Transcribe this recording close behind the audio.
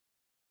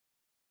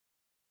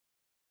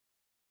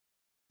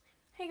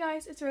Hey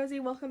guys, it's Rosie.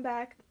 Welcome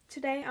back.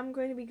 Today I'm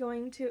going to be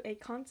going to a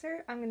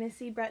concert. I'm going to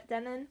see Brett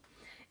Dennen,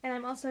 and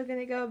I'm also going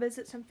to go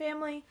visit some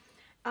family,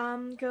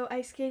 go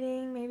ice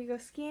skating, maybe go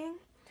skiing.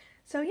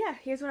 So yeah,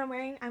 here's what I'm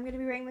wearing. I'm going to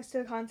be wearing this to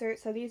the concert.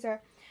 So these are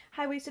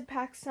high-waisted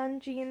PacSun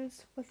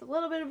jeans with a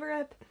little bit of a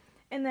rip,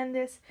 and then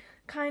this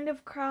kind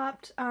of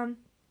cropped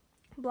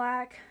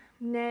black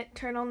knit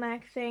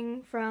turtleneck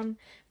thing from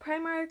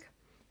Primark.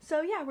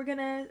 So yeah, we're going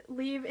to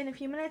leave in a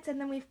few minutes,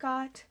 and then we've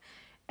got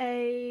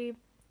a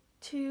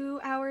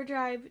 2-hour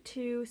drive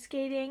to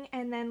skating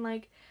and then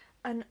like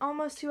an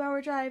almost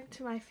 2-hour drive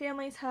to my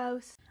family's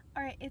house.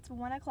 Alright, it's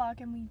 1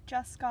 o'clock and we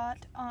just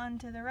got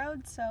onto the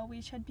road, so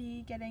we should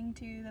be getting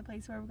to the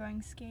place where we're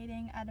going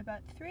skating at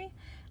about 3,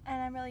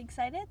 and I'm really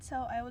excited,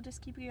 so I will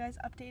just keep you guys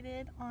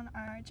updated on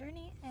our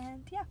journey,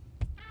 and yeah.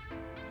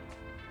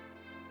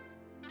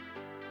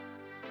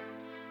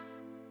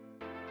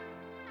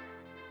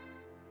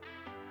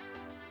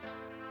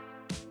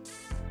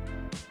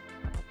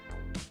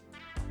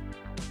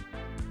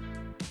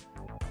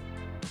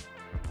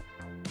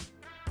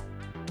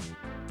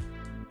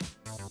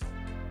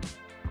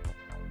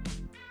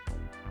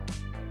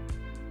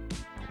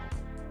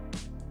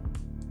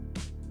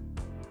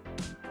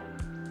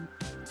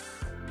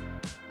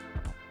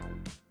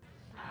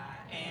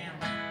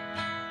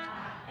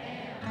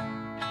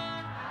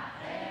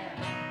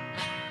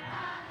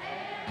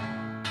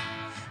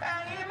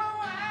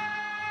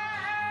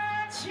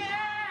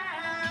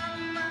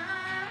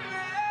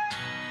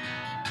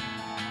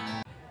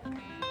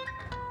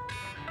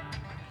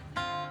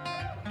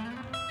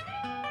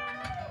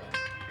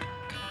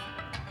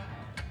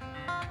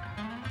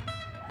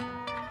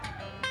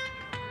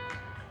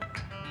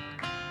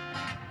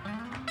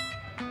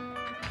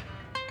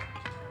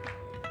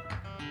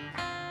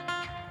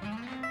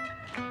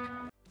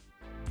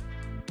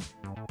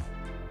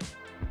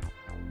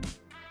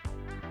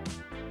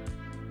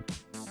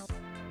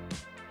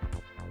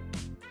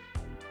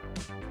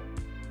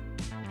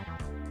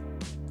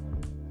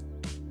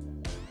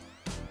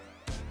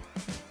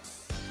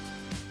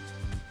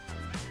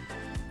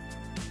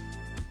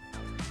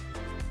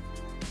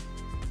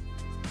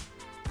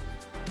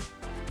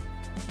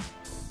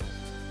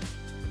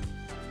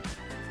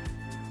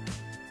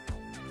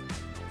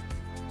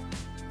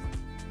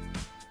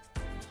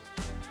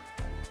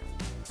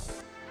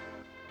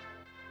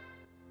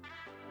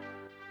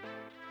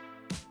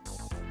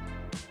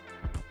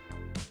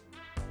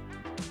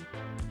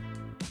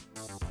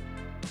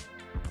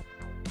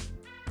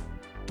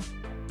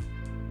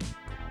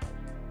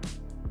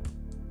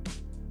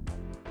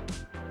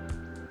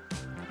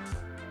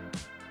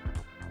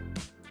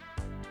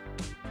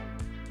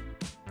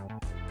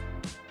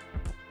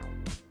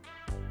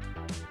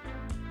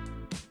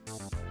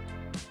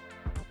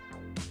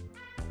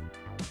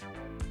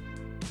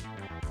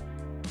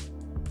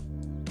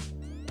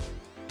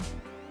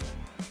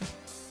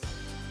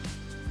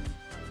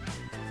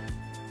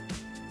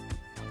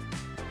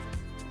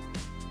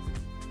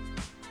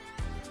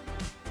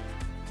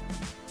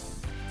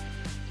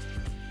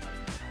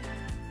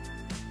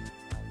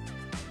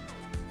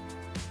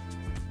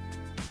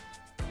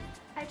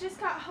 I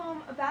just got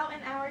home about an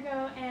hour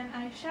ago and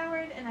I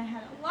showered and I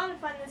had a lot of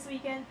fun this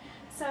weekend.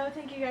 So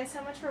thank you guys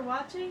so much for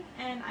watching,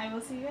 and I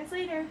will see you guys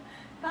later.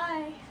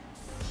 Bye!